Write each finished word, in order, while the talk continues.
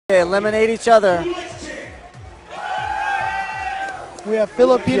They eliminate each other. We have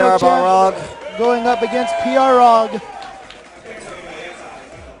Filipino PR Balrog Champ going up against PR Balrog.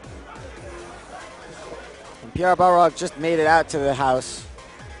 PR Balrog just made it out to the house,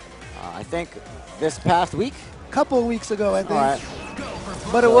 I think this past week? Couple of weeks ago, I think. All right.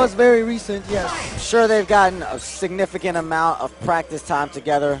 But it was very recent, yes. I'm sure they've gotten a significant amount of practice time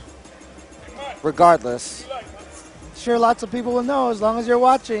together, regardless. Sure, lots of people will know as long as you're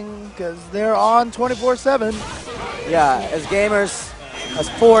watching, because they're on 24/7. Yeah, as gamers, as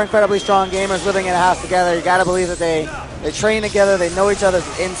four incredibly strong gamers living in a house together, you gotta believe that they train together, they know each other's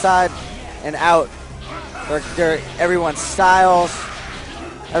inside and out. They're everyone's styles,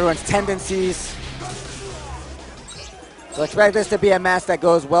 everyone's tendencies. So expect this to be a match that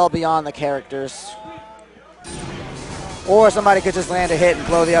goes well beyond the characters. Or somebody could just land a hit and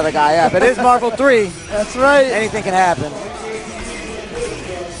blow the other guy up. It is Marvel 3. That's right. Anything can happen.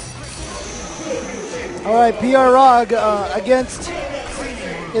 All right, PR Balrog against,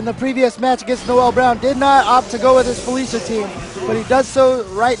 in the previous match against Noel Brown, did not opt to go with his Felicia team, but he does so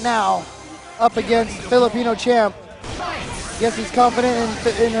right now up against Filipino Champ. Guess he's confident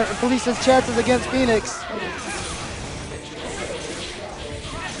in Felicia's chances against Phoenix.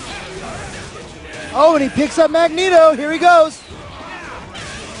 Oh, and he picks up Magneto. Here he goes.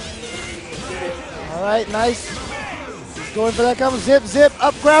 All right, nice. He's going for that combo. Zip, zip,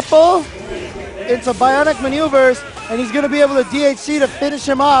 up grapple into bionic maneuvers, and he's going to be able to DHC to finish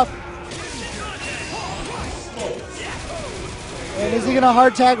him off. And is he going to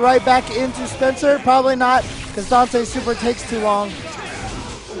hard tag right back into Spencer? Probably not, because Dante's super takes too long.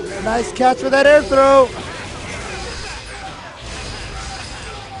 Nice catch for that air throw.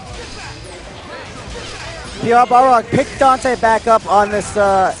 PR Balrog picked Dante back up on this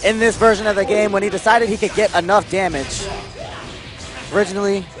in this version of the game when he decided he could get enough damage.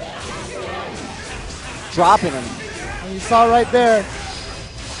 Originally, dropping him. And you saw right there,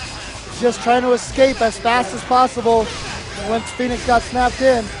 just trying to escape as fast as possible once Phoenix got snapped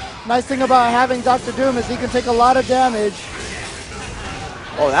in. Nice thing about having Dr. Doom is he can take a lot of damage.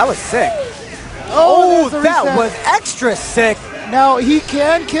 Oh, that was sick. Oh, that was extra sick. Now, he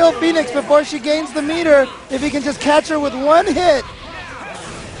can kill Phoenix before she gains the meter if he can just catch her with one hit.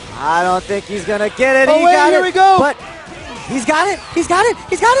 I don't think he's going to get it. Oh, wait, here we go. But he's got it. He's got it.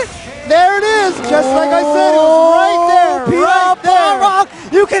 He's got it. There it is. Just like I said, it was right there. Right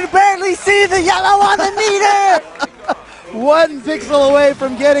there. You can barely see the yellow on the meter. 1 pixel away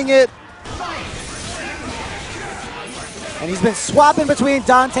from getting it. And he's been swapping between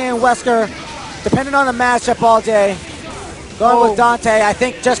Dante and Wesker, depending on the matchup all day. Going with Dante, I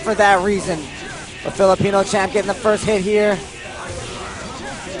think just for that reason. The Filipino Champ getting the first hit here.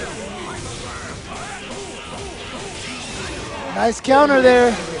 Nice counter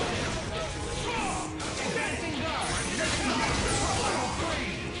there.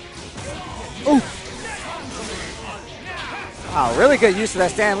 Ooh. Wow, really good use of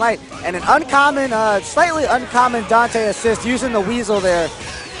that stand light. And an uncommon, slightly uncommon Dante assist using the Weasel there.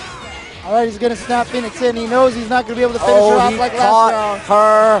 All right, he's going to snap Phoenix in. He knows he's not going to be able to finish her off like last round.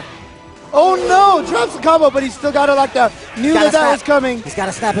 Her. Oh no, drops the combo, but he still got her locked down. Knew that was coming. He's got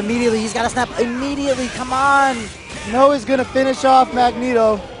to snap immediately. He's got to snap immediately. Come on. No, he's going to finish off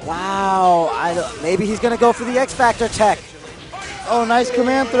Magneto. Wow. Maybe he's going to go for the X Factor tech. Oh, nice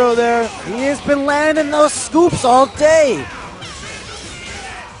command throw there. He has been landing those scoops all day.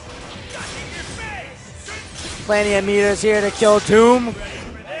 Plenty of meters here to kill Doom.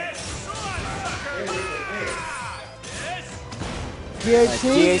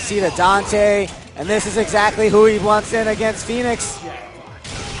 DHC to Dante, and this is exactly who he wants in against Phoenix.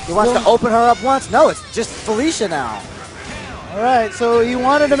 He wants to open her up once. No, it's just Felicia now. All right, so he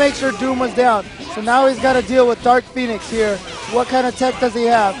wanted to make sure Doom was down. So now he's got to deal with Dark Phoenix here. What kind of tech does he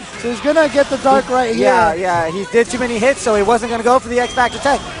have? So he's going to get the Dark right here. Yeah, he did too many hits, so he wasn't going to go for the X Factor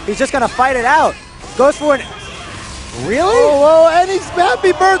tech. He's just going to fight it out. Goes for it. Really? Oh, and he's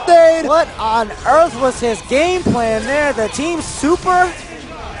happy birthday. What on earth was his game plan there? The team super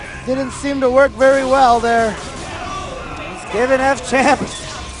didn't seem to work very well there. He's giving F-Champ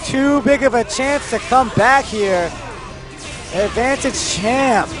too big of a chance to come back here. Advantage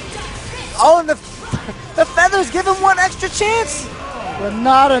Champ. Oh, and the feathers give him one extra chance. But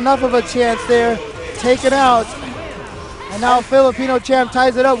not enough of a chance there. Taken out. And now Filipino Champ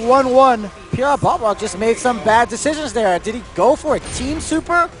ties it up 1-1. PR Balrog just made some bad decisions there. Did he go for a team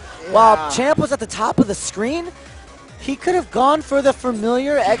super while Champ was at the top of the screen? He could have gone for the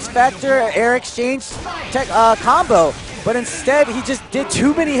familiar X Factor air exchange combo, but instead he just did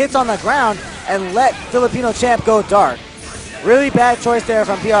too many hits on the ground and let Filipino Champ go dark. Really bad choice there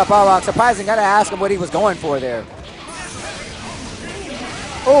from PR Balrog. Surprising, gotta ask him what he was going for there.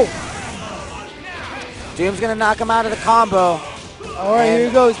 Oh. Doom's gonna knock him out of the combo. All right, here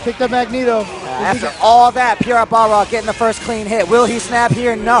he goes. Picked up Magneto. After all that, PR Balrog getting the first clean hit. Will he snap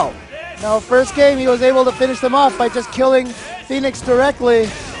here? No. No, first game he was able to finish them off by just killing Phoenix directly.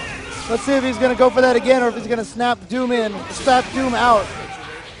 Let's see if he's going to go for that again or if he's going to snap Doom out.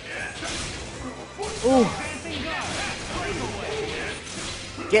 Ooh.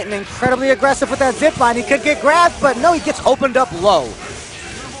 Getting incredibly aggressive with that zip line. He could get grabbed, but no, he gets opened up low.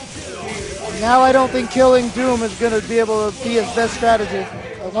 Now I don't think killing Doom is going to be able to be his best strategy.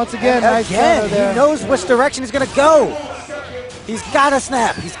 Once again, nice counter there. He knows which direction he's going to go. He's got to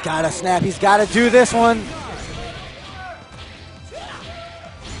snap. He's got to snap. He's got to do this one.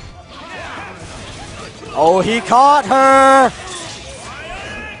 Oh, he caught her.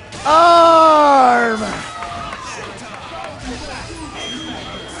 Arm.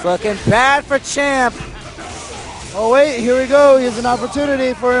 It's looking bad for Champ. Oh, wait. Here we go. Here's an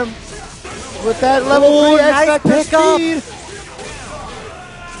opportunity for him with that level 3 X-Factor speed.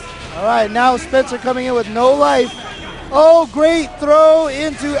 All right, now Spencer coming in with no life. Oh, great throw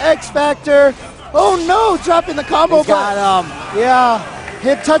into X-Factor. Oh, no, dropping the combo button. Got him. Yeah,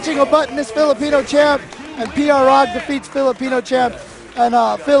 hit touching a button is Filipino Champ, and PR Rog defeats Filipino Champ. And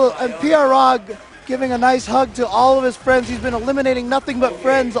PR Rog giving a nice hug to all of his friends. He's been eliminating nothing but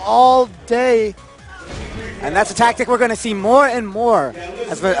friends all day. And that's a tactic we're going to see more and more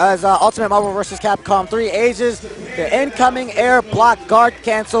as Ultimate Marvel vs. Capcom 3 ages. The incoming air block guard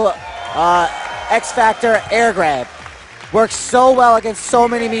cancel X-Factor air grab. Works so well against so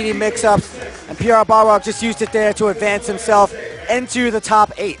many meaty mix-ups, and PR Balrog just used it there to advance himself into the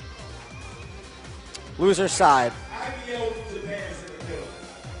top 8. Loser side.